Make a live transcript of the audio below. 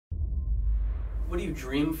What do you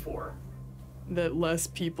dream for? That less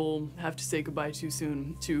people have to say goodbye too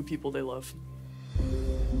soon to people they love.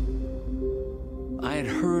 I had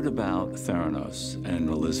heard about Theranos and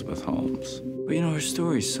Elizabeth Holmes, but you know, her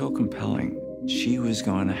story is so compelling. She was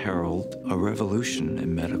going to herald a revolution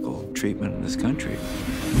in medical treatment in this country.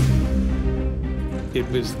 It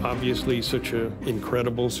was obviously such an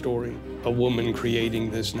incredible story. A woman creating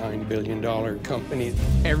this $9 billion company.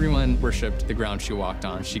 Everyone worshipped the ground she walked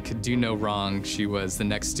on. She could do no wrong. She was the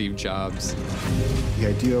next Steve Jobs. The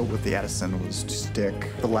idea with the Edison was to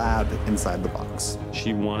stick the lab inside the box.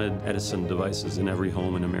 She wanted Edison devices in every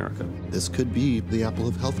home in America. This could be the Apple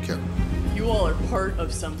of healthcare. You all are part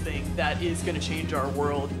of something that is going to change our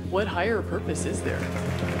world. What higher purpose is there?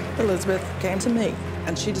 Elizabeth came to me,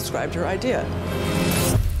 and she described her idea.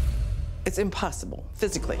 It's impossible,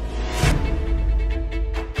 physically.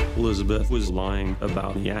 Elizabeth was lying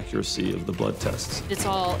about the accuracy of the blood tests. It's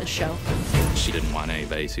all a show. She didn't want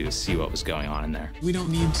anybody to see what was going on in there. We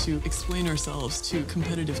don't need to explain ourselves to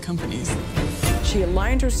competitive companies. She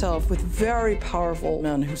aligned herself with very powerful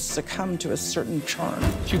men who succumbed to a certain charm.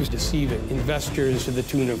 She was deceiving investors to the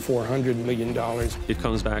tune of $400 million. It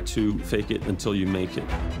comes back to fake it until you make it.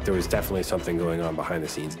 There was definitely something going on behind the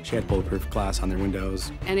scenes. She had bulletproof glass on their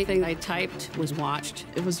windows. Anything I typed was watched.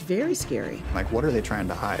 It was very scary. Like, what are they trying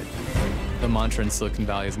to hide? The mantra in Silicon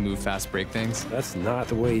Valley is move fast, break things. That's not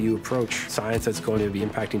the way you approach science that's going to be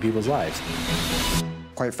impacting people's lives.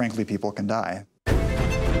 Quite frankly, people can die.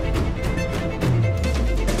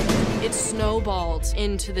 It snowballed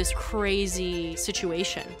into this crazy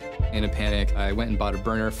situation. In a panic, I went and bought a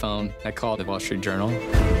burner phone. I called the Wall Street Journal.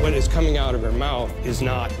 What is coming out of her mouth is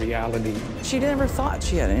not reality. She never thought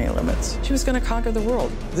she had any limits. She was going to conquer the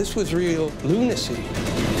world. This was real lunacy.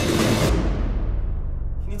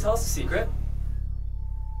 Can you tell us a secret?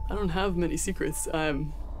 I don't have many secrets.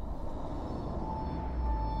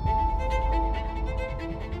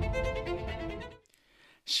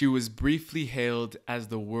 She was briefly hailed as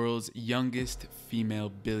the world's youngest female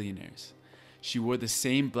billionaires. She wore the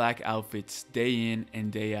same black outfits day in and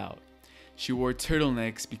day out. She wore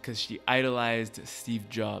turtlenecks because she idolized Steve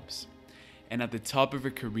Jobs. And at the top of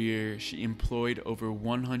her career, she employed over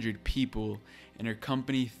 100 people, and her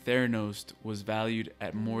company Theranos was valued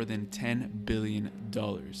at more than $10 billion.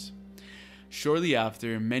 Shortly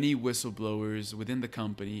after, many whistleblowers within the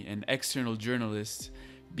company and external journalists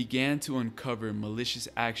began to uncover malicious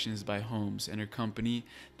actions by Holmes and her company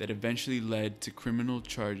that eventually led to criminal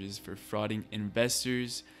charges for frauding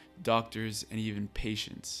investors, doctors, and even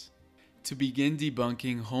patients. To begin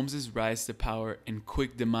debunking Holmes' rise to power and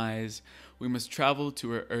quick demise, we must travel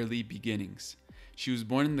to her early beginnings. She was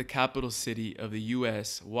born in the capital city of the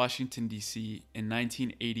US, Washington, D.C. in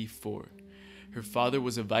 1984. Her father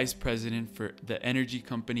was a vice president for the energy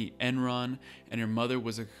company Enron, and her mother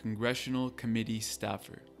was a congressional committee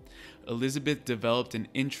staffer. Elizabeth developed an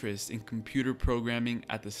interest in computer programming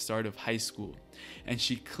at the start of high school, and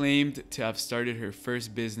she claimed to have started her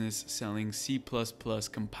first business selling C++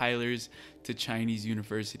 compilers to Chinese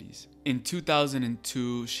universities. In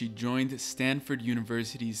 2002, she joined Stanford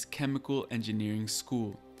University's Chemical Engineering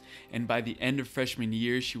School, and by the end of freshman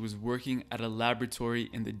year, she was working at a laboratory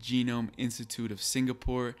in the Genome Institute of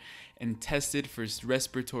Singapore and tested for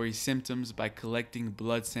respiratory symptoms by collecting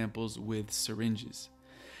blood samples with syringes.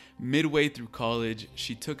 Midway through college,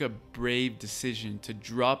 she took a brave decision to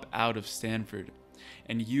drop out of Stanford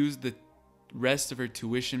and use the rest of her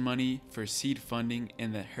tuition money for seed funding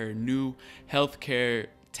in her new healthcare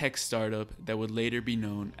tech startup that would later be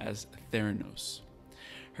known as Theranos.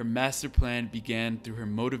 Her master plan began through her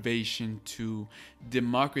motivation to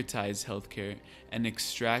democratize healthcare and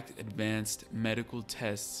extract advanced medical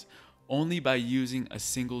tests only by using a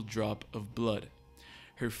single drop of blood.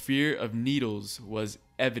 Her fear of needles was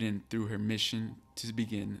evident through her mission to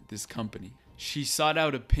begin this company. She sought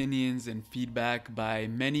out opinions and feedback by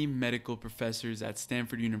many medical professors at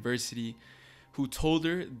Stanford University who told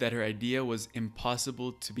her that her idea was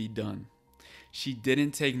impossible to be done. She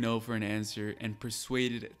didn't take no for an answer and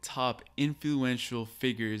persuaded top influential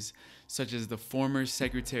figures such as the former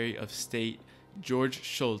Secretary of State George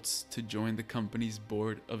Shultz to join the company's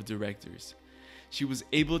board of directors. She was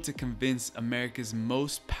able to convince America's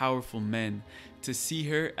most powerful men to see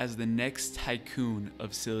her as the next tycoon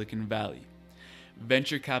of Silicon Valley.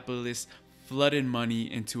 Venture capitalists flooded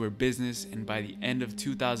money into her business, and by the end of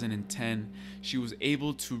 2010, she was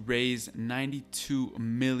able to raise $92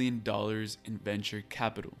 million in venture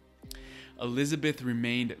capital. Elizabeth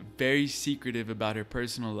remained very secretive about her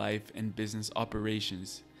personal life and business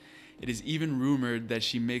operations. It is even rumored that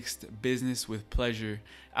she mixed business with pleasure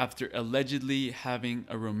after allegedly having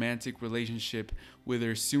a romantic relationship with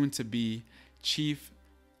her soon-to-be Chief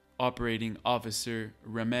Operating Officer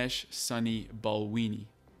Ramesh Sunny Balwini.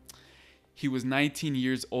 He was 19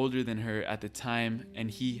 years older than her at the time, and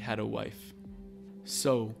he had a wife.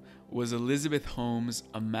 So, was Elizabeth Holmes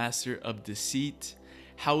a master of deceit?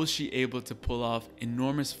 How was she able to pull off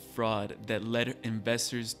enormous fraud that led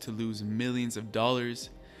investors to lose millions of dollars?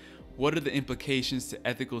 What are the implications to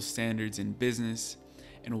ethical standards in business?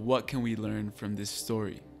 And what can we learn from this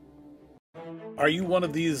story? Are you one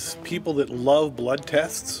of these people that love blood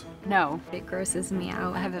tests? No, it grosses me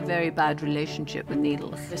out. I have a very bad relationship with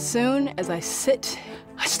needles. As soon as I sit,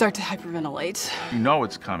 I start to hyperventilate. You know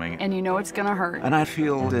it's coming. And you know it's gonna hurt. And I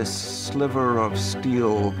feel this sliver of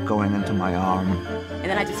steel going into my arm. And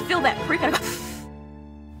then I just feel that prick and I go,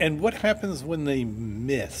 And what happens when they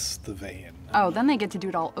miss the vein? Oh, then they get to do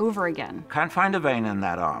it all over again. Can't find a vein in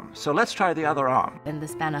that arm, so let's try the other arm. In the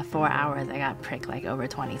span of 4 hours, I got pricked like over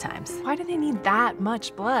 20 times. Why do they need that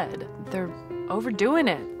much blood? They're overdoing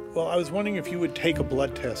it. Well, I was wondering if you would take a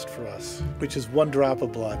blood test for us, which is 1 drop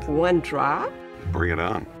of blood. 1 drop? Bring it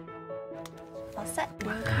on. All set.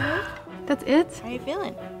 That's it? How are you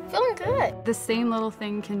feeling? Feeling good. The same little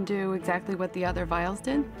thing can do exactly what the other vials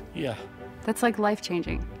did? Yeah. That's like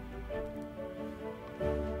life-changing.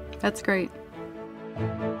 That's great.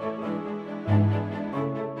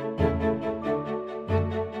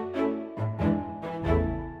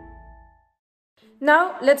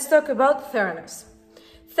 Now let's talk about Theranos.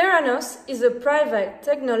 Theranos is a private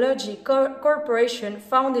technology corporation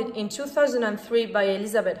founded in 2003 by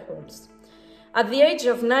Elizabeth Holmes. At the age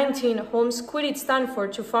of 19, Holmes quitted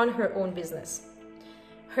Stanford to found her own business.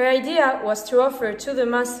 Her idea was to offer to the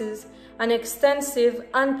masses an extensive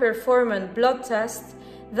and performant blood test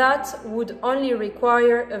that would only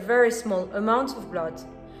require a very small amount of blood.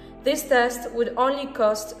 This test would only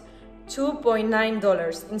cost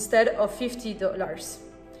 $2.9 instead of $50.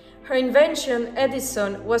 Her invention,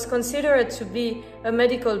 Edison, was considered to be a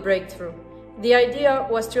medical breakthrough. The idea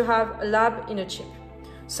was to have a lab in a chip.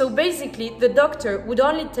 So basically, the doctor would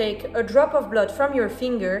only take a drop of blood from your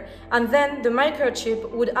finger, and then the microchip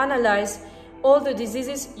would analyze all the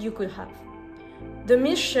diseases you could have. The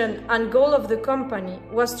mission and goal of the company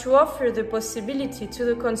was to offer the possibility to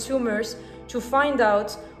the consumers to find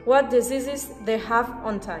out what diseases they have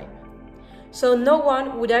on time. So no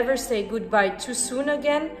one would ever say goodbye too soon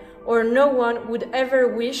again, or no one would ever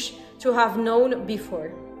wish to have known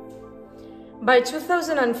before. By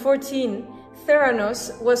 2014,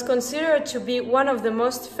 Theranos was considered to be one of the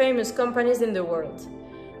most famous companies in the world.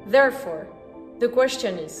 Therefore, the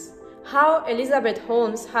question is, how Elizabeth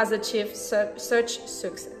Holmes has achieved such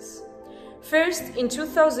success? First, in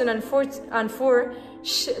 2004,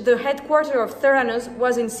 the headquarters of Theranos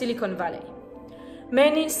was in Silicon Valley.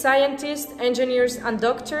 Many scientists, engineers, and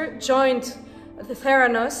doctors joined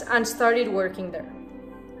Theranos and started working there.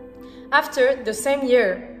 After the same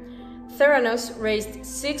year, Theranos raised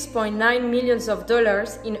 $6.9 million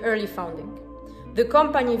in early funding. The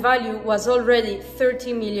company value was already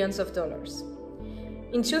 $30 million.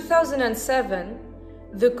 In 2007,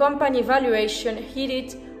 the company valuation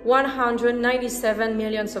hit $197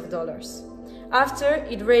 million. After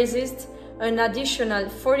it raised an additional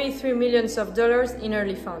 $43 million in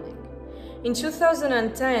early funding. In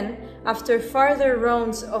 2010, after further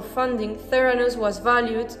rounds of funding, Theranos was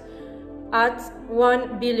valued at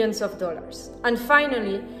 $1 billion. And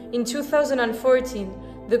finally, in 2014,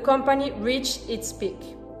 the company reached its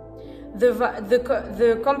peak.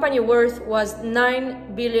 The company worth was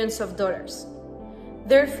 $9 billion.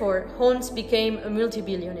 Therefore, Holmes became a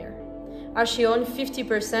multi-billionaire, as she owned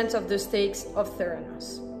 50% of the stakes of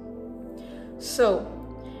Theranos. So,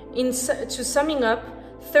 to summing up,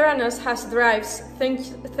 Theranos has thrived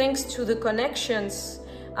thanks to the connections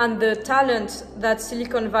and the talent that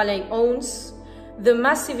Silicon Valley owns, the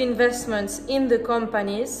massive investments in the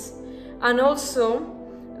companies, and also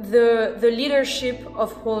the leadership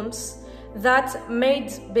of Holmes that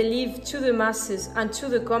made believe to the masses and to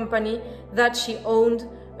the company that she owned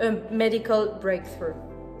a medical breakthrough.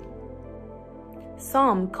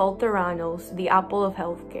 Some call Theranos the Apple of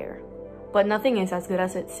healthcare, but nothing is as good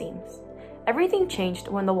as it seems. Everything changed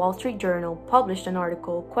when the Wall Street Journal published an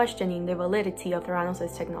article questioning the validity of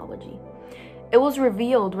Theranos' technology. It was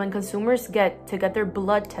revealed when consumers get their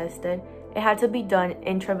blood tested, it had to be done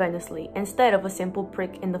intravenously instead of a simple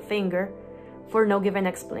prick in the finger for no given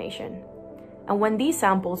explanation. And when these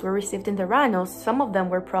samples were received in Theranos, some of them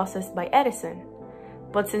were processed by Edison.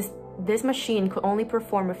 But since this machine could only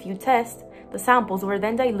perform a few tests, the samples were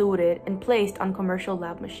then diluted and placed on commercial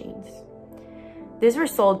lab machines. This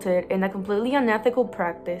resulted in a completely unethical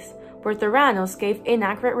practice where Theranos gave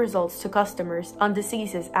inaccurate results to customers on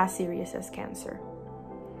diseases as serious as cancer.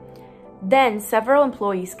 Then, several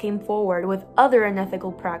employees came forward with other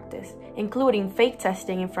unethical practice, including fake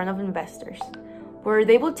testing in front of investors, where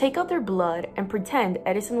they would take out their blood and pretend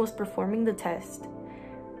Edison was performing the test.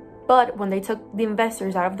 But when they took the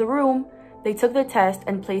investors out of the room, they took the test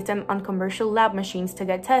and placed them on commercial lab machines to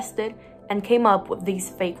get tested and came up with these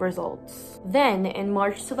fake results. Then, in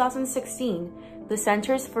March 2016, the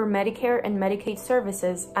Centers for Medicare and Medicaid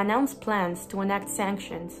Services announced plans to enact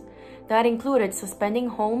sanctions that included suspending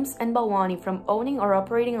Holmes and Bawani from owning or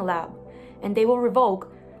operating a lab, and they will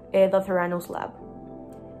revoke the Theranos lab.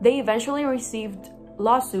 They eventually received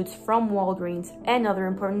lawsuits from Walgreens and other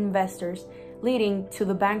important investors, leading to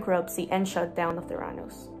the bankruptcy and shutdown of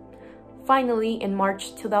Theranos. Finally, in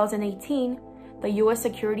March 2018, the U.S.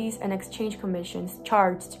 Securities and Exchange Commission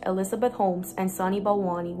charged Elizabeth Holmes and Sonny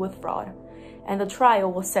Bawani with fraud, and the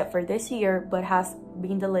trial was set for this year but has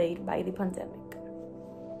been delayed by the pandemic.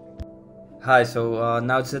 Hi, so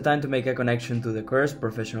now it's the time to make a connection to the course,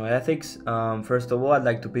 Professional Ethics. First of all, I'd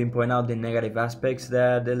like to pinpoint out the negative aspects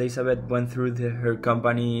that Elizabeth went through her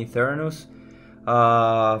company Theranos.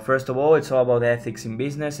 First of all, it's all about ethics in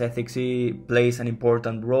business. Ethics plays an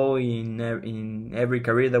important role in every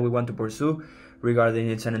career that we want to pursue, regarding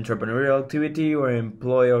it's an entrepreneurial activity or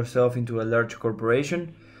employ ourselves into a large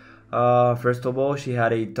corporation. First of all, she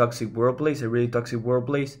had a toxic workplace, a really toxic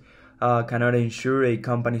workplace. Cannot ensure a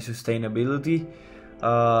company's sustainability.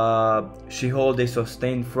 She holds a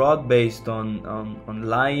sustained fraud based on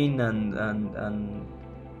lying and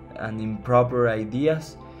improper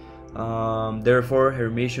ideas. Therefore, her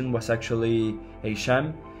mission was actually a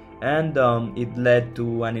sham, and it led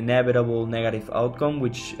to an inevitable negative outcome,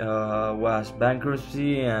 which was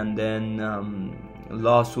bankruptcy and then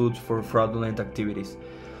lawsuits for fraudulent activities.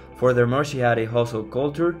 Furthermore, she had a hustle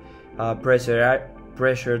culture,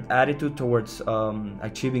 pressured attitude towards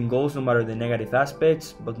achieving goals no matter the negative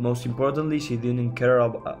aspects, but most importantly, she didn't care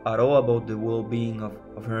at all about the well-being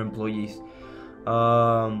of her employees.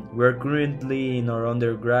 We're currently in our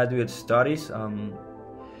undergraduate studies.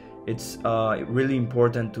 It's really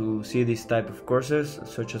important to see this type of courses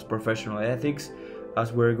such as professional ethics,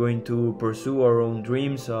 as we're going to pursue our own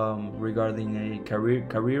dreams regarding a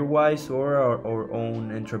career-wise or our own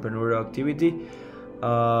entrepreneurial activity.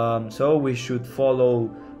 So we should follow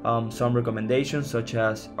some recommendations, such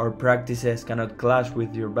as our practices cannot clash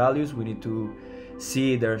with your values. We need to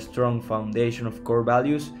see their strong foundation of core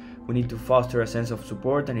values. We need to foster a sense of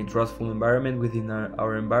support and a trustful environment within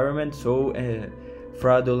our environment. So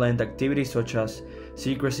fraudulent activities such as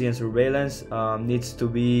secrecy and surveillance needs to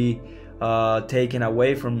be taken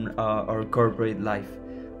away from our corporate life.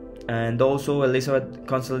 And also, Elizabeth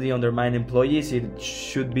constantly undermine employees. It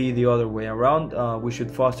should be the other way around. We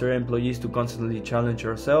should foster employees to constantly challenge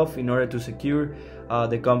ourselves in order to secure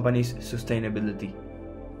the company's sustainability.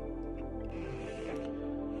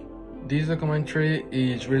 This documentary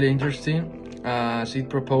is really interesting as it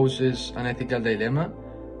proposes an ethical dilemma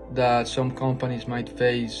that some companies might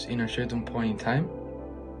face in a certain point in time.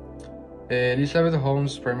 Elizabeth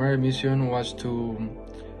Holmes' primary mission was to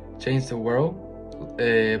change the world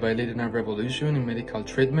by leading a revolution in medical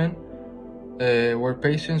treatment, where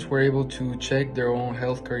patients were able to check their own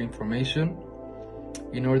healthcare information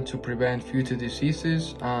in order to prevent future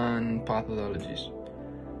diseases and pathologies.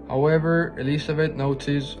 However, Elizabeth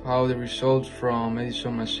noticed how the results from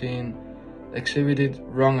Edison machine exhibited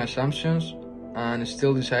wrong assumptions and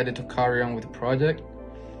still decided to carry on with the project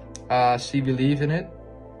as she believed in it,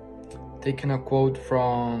 taking a quote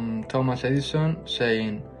from Thomas Edison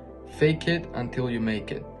saying, "Fake it until you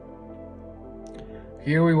make it."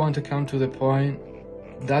 Here we want to come to the point,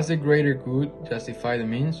 does the greater good justify the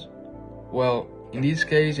means? Well, in this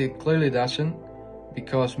case it clearly doesn't,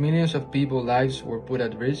 because millions of people's lives were put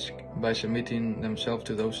at risk by submitting themselves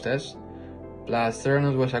to those tests. Plus,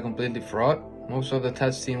 Theranos was a completely fraud. Most of the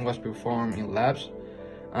testing was performed in labs,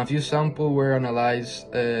 and few samples were analyzed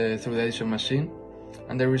through the Edison machine,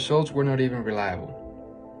 and the results were not even reliable.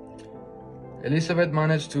 Elizabeth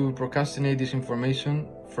managed to procrastinate this information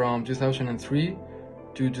from 2003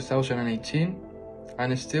 to 2018,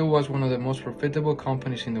 and it still was one of the most profitable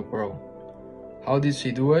companies in the world. How did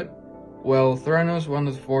she do it? Well, Theranos was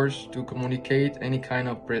not forced to communicate any kind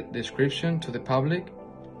of description to the public,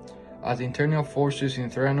 as the internal forces in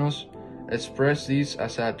Theranos expressed this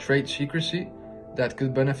as a trade secrecy that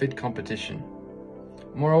could benefit competition.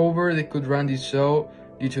 Moreover, they could run this show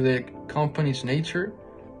due to the company's nature,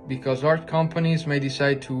 because large companies may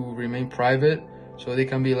decide to remain private so they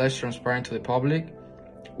can be less transparent to the public,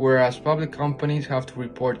 whereas public companies have to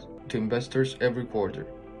report to investors every quarter.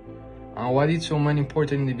 And why did so many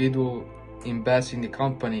important individuals invest in the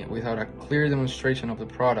company without a clear demonstration of the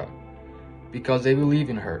product? Because they believe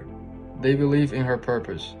in her. They believe in her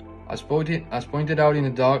purpose. As pointed out in the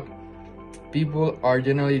doc, people are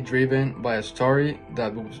generally driven by a story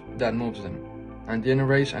that moves them and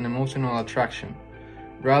generates an emotional attraction,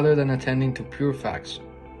 rather than attending to pure facts.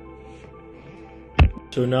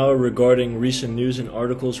 So now regarding recent news and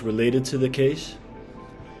articles related to the case.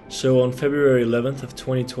 So on February 11th of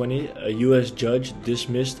 2020, a US judge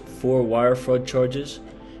dismissed 4 wire fraud charges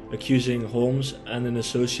accusing Holmes and an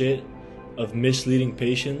associate of misleading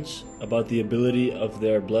patients about the ability of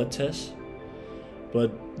their blood tests.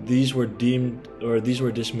 But these were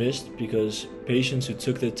dismissed because patients who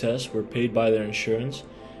took the test were paid by their insurance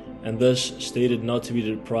and thus stated not to be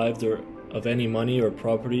deprived of any money or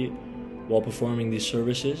property while performing these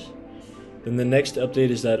services. Then the next update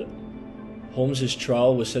is that Holmes'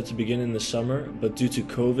 trial was set to begin in the summer, but due to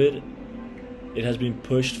COVID, it has been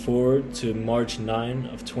pushed forward to March 9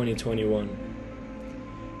 of 2021.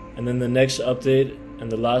 And then the next update,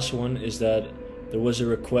 and the last one, is that there was a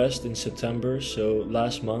request in September, so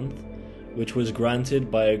last month, which was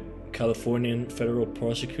granted by a Californian federal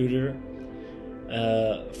prosecutor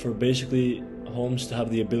for basically Holmes to have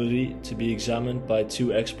the ability to be examined by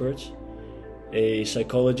 2 experts, a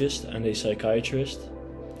psychologist and a psychiatrist.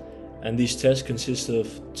 And these tests consist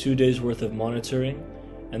of 2 days worth of monitoring,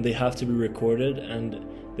 and they have to be recorded, and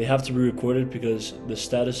they have to be recorded because the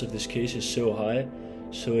status of this case is so high.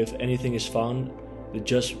 So if anything is found, the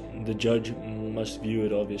judge must view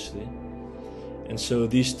it, obviously. And so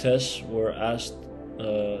these tests were asked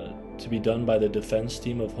to be done by the defense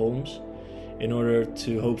team of Holmes in order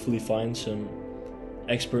to hopefully find some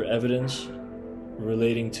expert evidence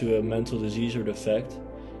relating to a mental disease or defect.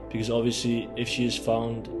 Because obviously, if she is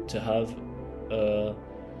found to have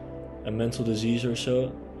a mental disease or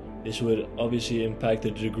so, this would obviously impact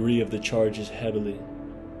the degree of the charges heavily.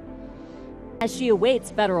 As she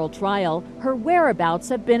awaits federal trial, her whereabouts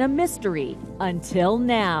have been a mystery until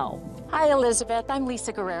now. Hi, Elizabeth. I'm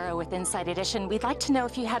Lisa Guerrero with Inside Edition. We'd like to know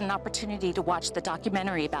if you had an opportunity to watch the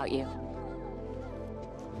documentary about you.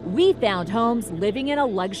 We found Holmes living in a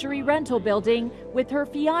luxury rental building with her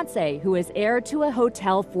fiance, who is heir to a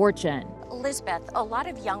hotel fortune. Elizabeth, a lot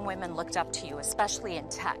of young women looked up to you, especially in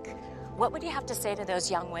tech. What would you have to say to those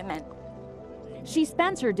young women? She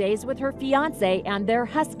spends her days with her fiance and their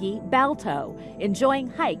husky, Balto, enjoying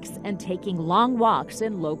hikes and taking long walks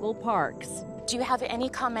in local parks. Do you have any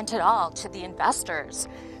comment at all to the investors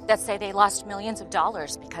that say they lost millions of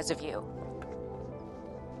dollars because of you?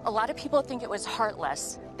 A lot of people think it was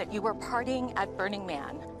heartless that you were partying at Burning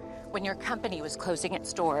Man when your company was closing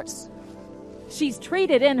its doors. She's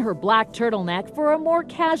traded in her black turtleneck for a more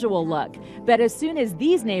casual look, but as soon as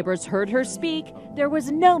these neighbors heard her speak, there was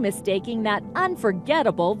no mistaking that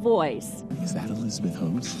unforgettable voice. Is that Elizabeth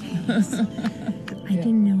Holmes? I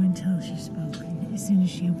didn't know until she spoke. As soon as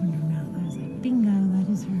she opened her mouth, I was like, bingo,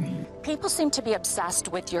 that is her. People seem to be obsessed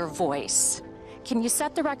with your voice. Can you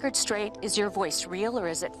set the record straight? Is your voice real or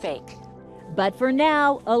is it fake? But for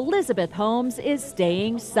now, Elizabeth Holmes is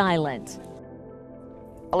staying silent.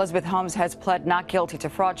 Elizabeth Holmes has pled not guilty to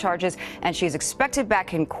fraud charges, and she's expected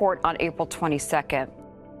back in court on April 22nd.